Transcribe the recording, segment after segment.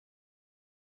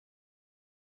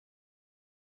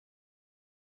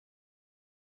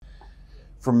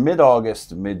From mid-August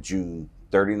to mid-June,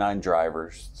 39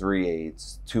 drivers, 3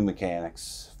 aides, 2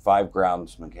 mechanics, 5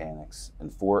 grounds mechanics,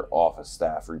 and 4 office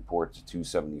staff report to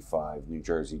 275 New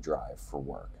Jersey Drive for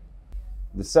work.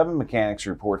 The 7 mechanics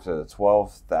report to the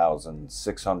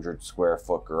 12,600 square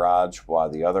foot garage, while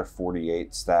the other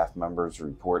 48 staff members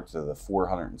report to the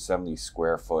 470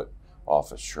 square foot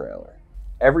office trailer.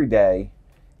 Every day,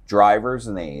 drivers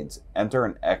and aides enter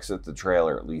and exit the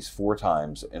trailer at least 4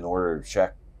 times in order to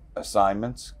check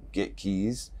assignments, get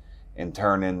keys, and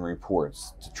turn in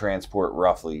reports to transport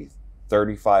roughly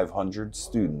 3,500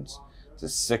 students to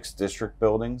 6 district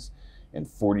buildings and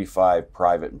 45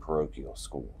 private and parochial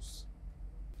schools.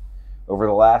 Over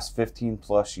the last 15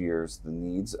 plus years, the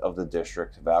needs of the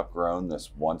district have outgrown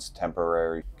this once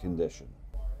temporary condition.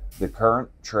 The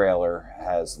current trailer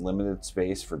has limited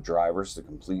space for drivers to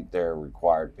complete their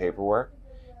required paperwork,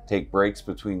 take breaks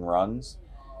between runs,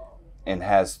 and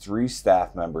has 3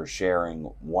 staff members sharing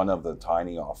one of the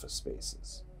tiny office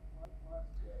spaces.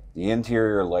 The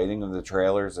interior lighting of the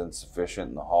trailer is insufficient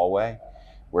in the hallway,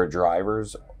 where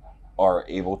drivers are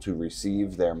able to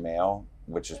receive their mail,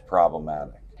 which is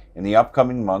problematic. In the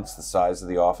upcoming months, the size of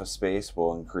the office space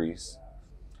will increase,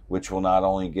 which will not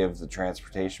only give the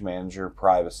transportation manager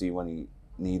privacy when he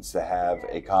needs to have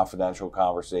a confidential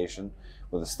conversation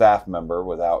with a staff member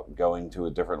without going to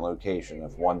a different location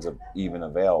if one's even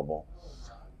available,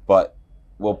 but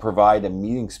will provide a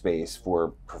meeting space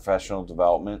for professional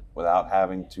development without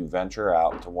having to venture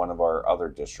out to one of our other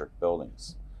district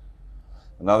buildings.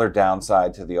 Another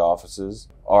downside to the offices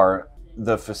are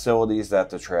the facilities that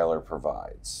the trailer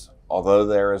provides. Although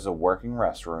there is a working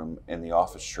restroom in the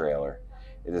office trailer,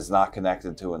 it is not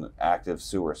connected to an active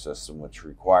sewer system, which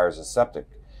requires a septic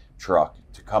truck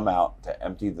to come out to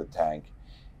empty the tank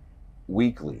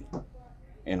weekly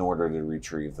in order to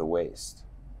retrieve the waste.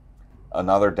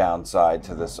 Another downside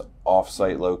to this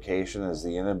off-site location is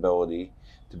the inability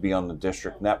to be on the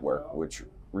district network, which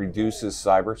reduces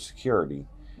cybersecurity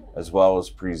as well as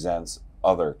presents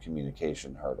other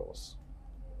communication hurdles.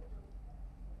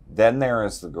 Then there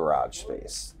is the garage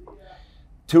space.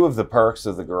 2 of the perks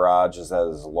of the garage is that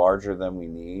it is larger than we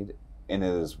need and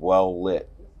it is well lit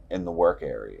in the work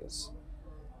areas.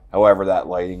 However, that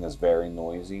lighting is very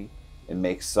noisy and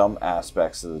makes some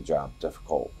aspects of the job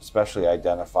difficult, especially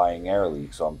identifying air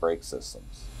leaks on brake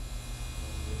systems.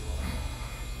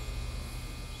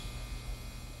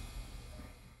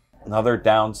 Another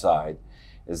downside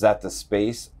is that the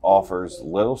space offers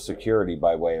little security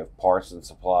by way of parts and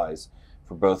supplies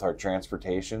for both our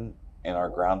transportation and our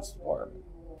grounds department.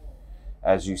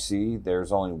 As you see,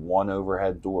 there's only one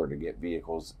overhead door to get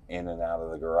vehicles in and out of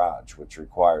the garage, which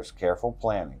requires careful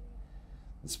planning.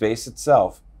 The space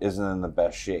itself isn't in the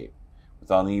best shape, with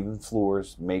uneven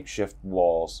floors, makeshift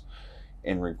walls,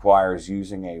 and requires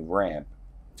using a ramp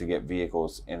to get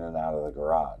vehicles in and out of the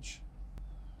garage.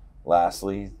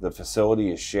 Lastly, the facility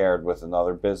is shared with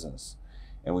another business,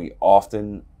 and we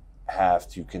often have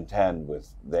to contend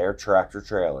with their tractor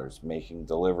trailers making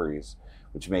deliveries,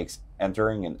 which makes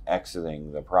entering and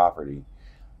exiting the property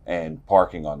and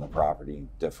parking on the property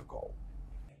difficult.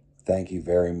 Thank you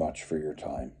very much for your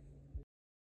time.